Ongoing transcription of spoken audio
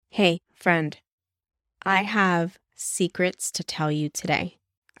Hey, friend, I have secrets to tell you today.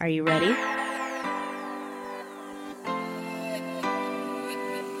 Are you ready?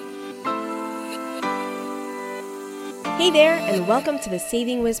 Hey there, and welcome to the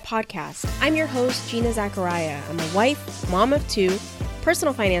Saving Wiz podcast. I'm your host, Gina Zachariah. I'm a wife, mom of two,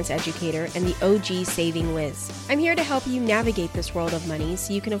 personal finance educator, and the OG Saving Wiz. I'm here to help you navigate this world of money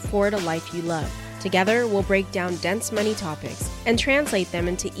so you can afford a life you love. Together, we'll break down dense money topics and translate them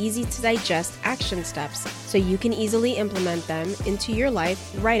into easy-to-digest action steps so you can easily implement them into your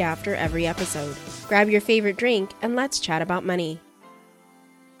life right after every episode. Grab your favorite drink and let's chat about money.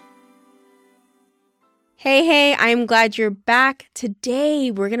 Hey, I'm glad you're back.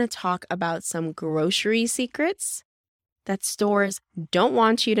 Today, we're going to talk about some grocery secrets that stores don't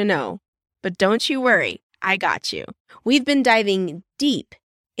want you to know. But don't you worry, I got you. We've been diving deep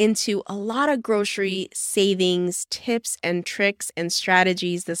into a lot of grocery savings tips and tricks and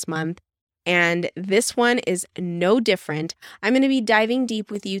strategies this month, and this one is no different. I'm going to be diving deep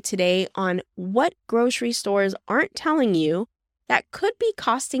with you today on what grocery stores aren't telling you that could be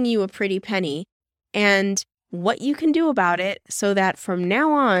costing you a pretty penny and what you can do about it so that from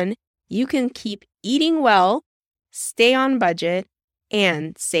now on you can keep eating well, stay on budget,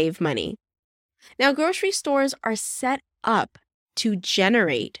 and save money. Now, grocery stores are set up to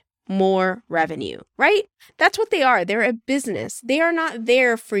generate more revenue, right? That's what they are. They're a business. They are not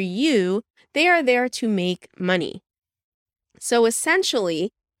there for you. They are there to make money. So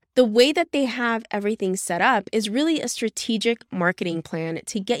essentially, the way that they have everything set up is really a strategic marketing plan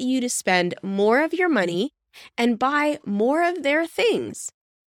to get you to spend more of your money and buy more of their things.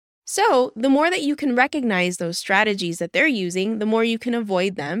 So the more that you can recognize those strategies that they're using, the more you can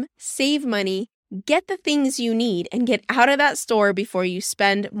avoid them, save money, get the things you need, and get out of that store before you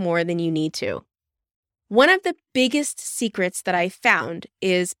spend more than you need to. One of the biggest secrets that I found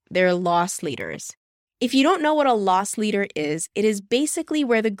is their loss leaders. If you don't know what a loss leader is, it is basically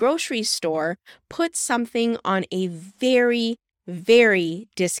where the grocery store puts something on a very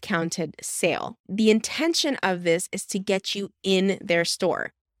discounted sale. The intention of this is to get you in their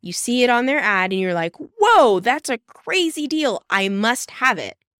store. You see it on their ad and you're like, whoa, that's a crazy deal. I must have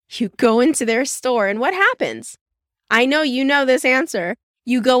it. You go into their store and what happens? I know you know this answer.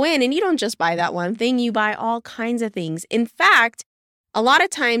 You go in and you don't just buy that one thing, you buy all kinds of things. In fact, a lot of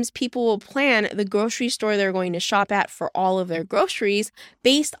times people will plan the grocery store they're going to shop at for all of their groceries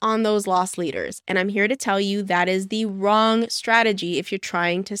based on those loss leaders. And I'm here to tell you that is the wrong strategy if you're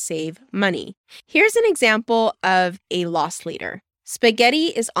trying to save money. Here's an example of a loss leader. Spaghetti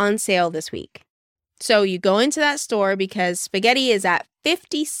is on sale this week. So you go into that store because spaghetti is at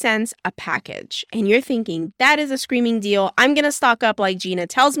 50 cents a package. And you're thinking, that is a screaming deal. I'm going to stock up like Gina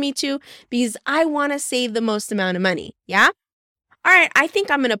tells me to because I want to save the most amount of money. Yeah? All right, I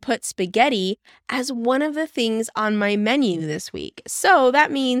think I'm going to put spaghetti as one of the things on my menu this week. So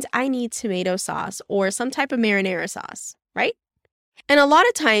that means I need tomato sauce or some type of marinara sauce, right? And a lot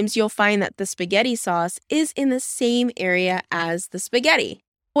of times you'll find that the spaghetti sauce is in the same area as the spaghetti.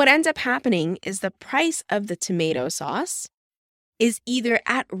 What ends up happening is the price of the tomato sauce is either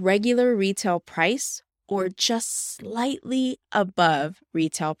at regular retail price or just slightly above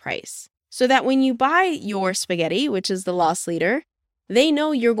retail price. So that when you buy your spaghetti, which is the loss leader, they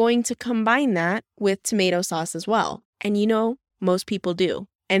know you're going to combine that with tomato sauce as well. And you know, most people do.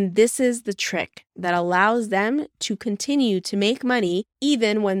 And this is the trick that allows them to continue to make money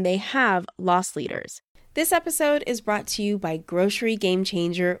even when they have loss leaders. This episode is brought to you by Grocery Game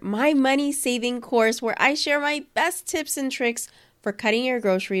Changer, my money-saving course where I share my best tips and tricks for cutting your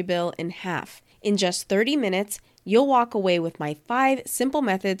grocery bill in half. In just 30 minutes, you'll walk away with my 5 simple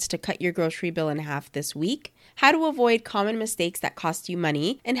methods to cut your grocery bill in half this week, how to avoid common mistakes that cost you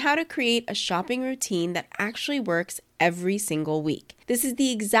money, and how to create a shopping routine that actually works every single week. This is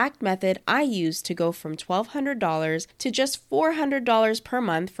the exact method I use to go from $1,200 to just $400 per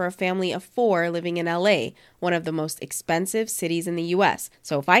month for a family of 4 living in LA, one of the most expensive cities in the US.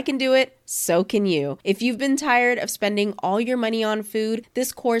 So if I can do it, so can you. If you've been tired of spending all your money on food,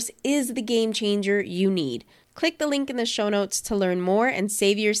 this course is the game changer you need. Click the link in the show notes to learn more and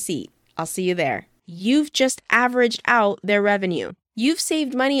save your seat. I'll see you there. You've just averaged out their revenue. You've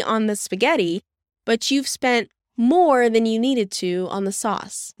saved money on the spaghetti, but you've spent more than you needed to on the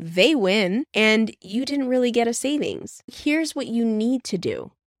sauce. They win, and you didn't really get a savings. Here's what you need to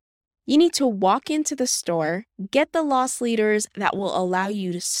do. You need to walk into the store, get the loss leaders that will allow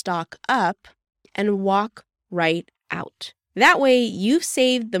you to stock up, and walk right out. That way, you've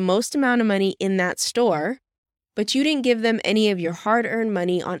saved the most amount of money in that store, but you didn't give them any of your hard-earned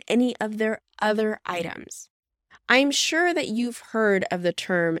money on any of their other items. I'm sure that you've heard of the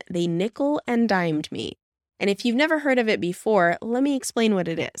term, "they nickel and dimed me." And if you've never heard of it before, let me explain what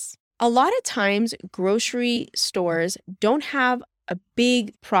it is. A lot of times, grocery stores don't have a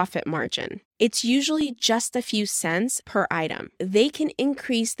big profit margin. It's usually just a few cents per item. They can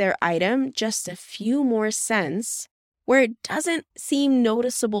increase their item just a few more cents where it doesn't seem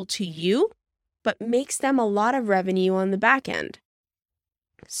noticeable to you, but makes them a lot of revenue on the back end.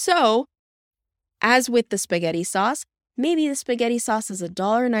 So, as with the spaghetti sauce, maybe the spaghetti sauce is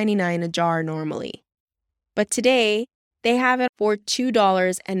 $1.99 a jar normally. But today, they have it for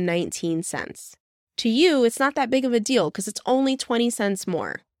 $2.19. To you, it's not that big of a deal because it's only 20 cents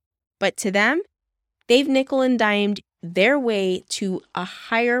more. But to them, they've nickel and dimed their way to a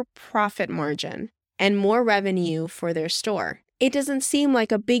higher profit margin and more revenue for their store. It doesn't seem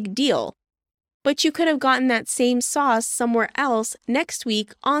like a big deal, but you could have gotten that same sauce somewhere else next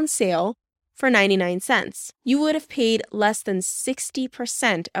week on sale for 99 cents. You would have paid less than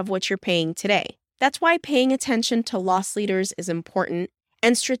 60% of what you're paying today. That's why paying attention to loss leaders is important,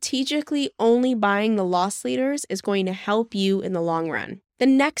 and strategically only buying the loss leaders is going to help you in the long run. The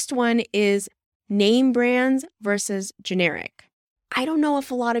next one is name brands versus generic. I don't know if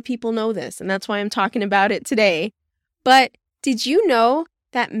a lot of people know this, and that's why I'm talking about it today. But did you know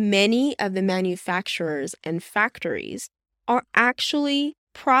that many of the manufacturers and factories are actually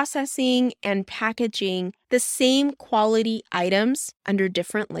processing and packaging the same quality items under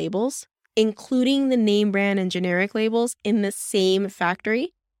different labels, including the name brand and generic labels in the same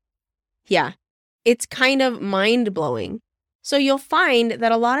factory? Yeah, it's kind of mind-blowing. So you'll find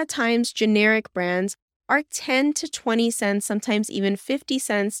that a lot of times generic brands are 10 to 20 cents, sometimes even 50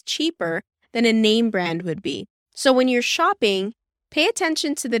 cents cheaper than a name brand would be. So when you're shopping, pay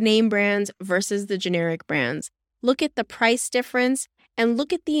attention to the name brands versus the generic brands. Look at the price difference and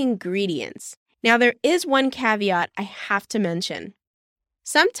look at the ingredients. Now, there is one caveat I have to mention.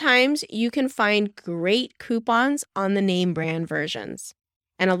 Sometimes you can find great coupons on the name brand versions.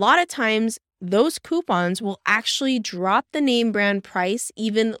 And a lot of times, those coupons will actually drop the name brand price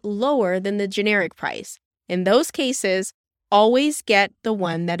even lower than the generic price. In those cases, always get the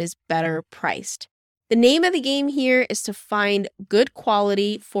one that is better priced. The name of the game here is to find good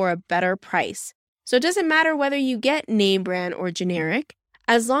quality for a better price. So it doesn't matter whether you get name brand or generic,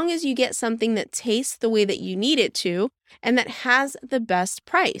 as long as you get something that tastes the way that you need it to and that has the best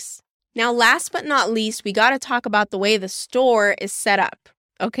price. Now, last but not least, we got to talk about the way the store is set up,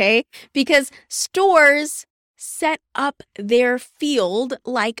 okay? Because stores set up their field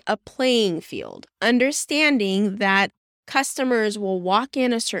like a playing field, understanding that customers will walk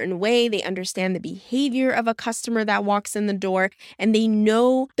in a certain way. They understand the behavior of a customer that walks in the door, and they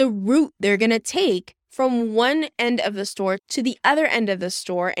know the route they're going to take from one end of the store to the other end of the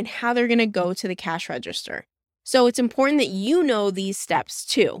store and how they're going to go to the cash register. So it's important that you know these steps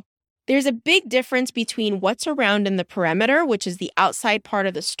too. There's a big difference between what's around in the perimeter, which is the outside part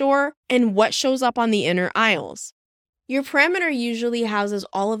of the store, and what shows up on the inner aisles. Your perimeter usually houses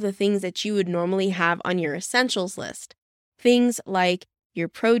all of the things that you would normally have on your essentials list. Things like your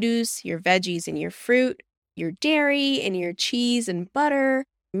produce, your veggies and your fruit, your dairy and your cheese and butter,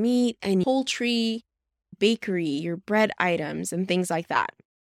 meat and poultry, bakery, your bread items, and things like that.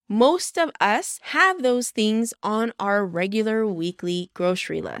 Most of us have those things on our regular weekly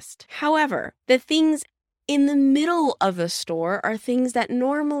grocery list. However, the things in the middle of the store are things that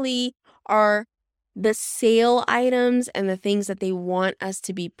normally are the sale items and the things that they want us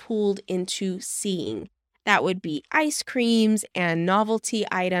to be pulled into seeing. That would be ice creams and novelty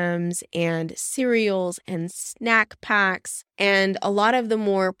items and cereals and snack packs and a lot of the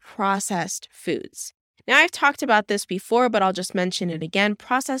more processed foods. Now, I've talked about this before, but I'll just mention it again.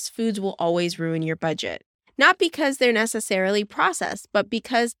 Processed foods will always ruin your budget. Not because they're necessarily processed, but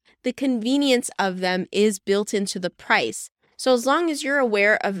because the convenience of them is built into the price. So as long as you're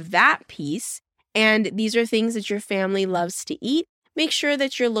aware of that piece, and these are things that your family loves to eat, make sure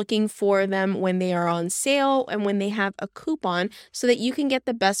that you're looking for them when they are on sale and when they have a coupon so that you can get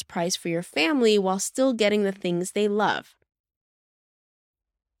the best price for your family while still getting the things they love.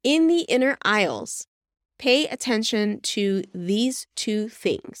 In the inner aisles, pay attention to these two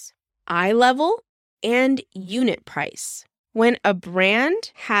things, eye level and unit price. When a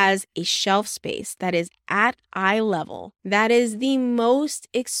brand has a shelf space that is at eye level, that is the most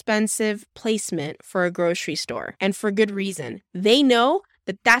expensive placement for a grocery store, and for good reason. They know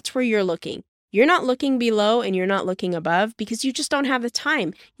that that's where you're looking. You're not looking below and you're not looking above because you just don't have the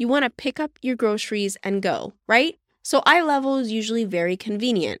time. You want to pick up your groceries and go, right? So eye level is usually very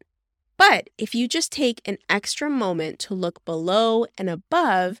convenient. But if you just take an extra moment to look below and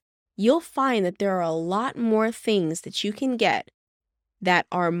above, you'll find that there are a lot more things that you can get that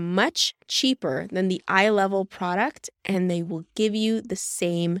are much cheaper than the eye-level product, and they will give you the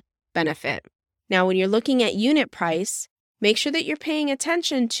same benefit. Now, when you're looking at unit price, make sure that you're paying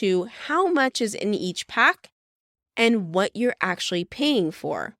attention to how much is in each pack and what you're actually paying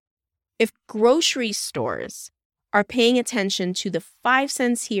for. If grocery stores are paying attention to the 5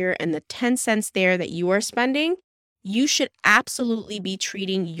 cents here and the 10 cents there that you are spending, you should absolutely be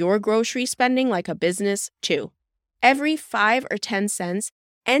treating your grocery spending like a business too. Every 5 or 10 cents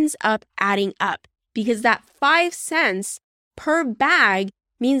ends up adding up because that 5 cents per bag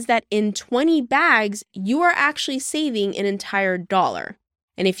means that in 20 bags, you are actually saving an entire $1.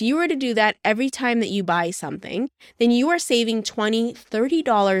 And if you were to do that every time that you buy something, then you are saving $20,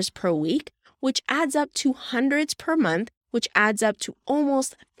 $30 per week, which adds up to hundreds per month, which adds up to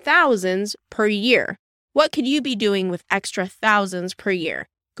almost thousands per year. What could you be doing with extra thousands per year?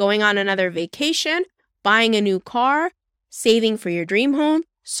 Going on another vacation, buying a new car, saving for your dream home,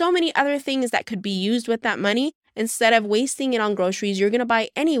 so many other things that could be used with that money. Instead of wasting it on groceries, you're going to buy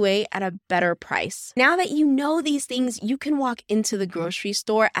anyway at a better price. Now that you know these things, you can walk into the grocery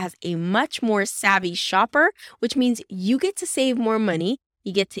store as a much more savvy shopper, which means you get to save more money,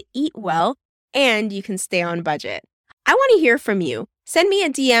 you get to eat well, and you can stay on budget. I want to hear from you. Send me a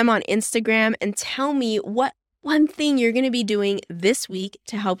DM on Instagram and tell me what one thing you're going to be doing this week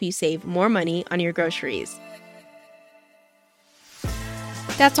to help you save more money on your groceries.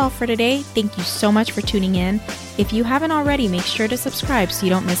 That's all for today. Thank you so much for tuning in. If you haven't already, make sure to subscribe so you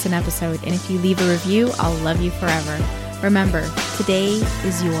don't miss an episode. And if you leave a review, I'll love you forever. Remember, today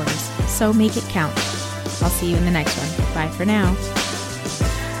is yours, so make it count. I'll see you in the next one. Bye for now.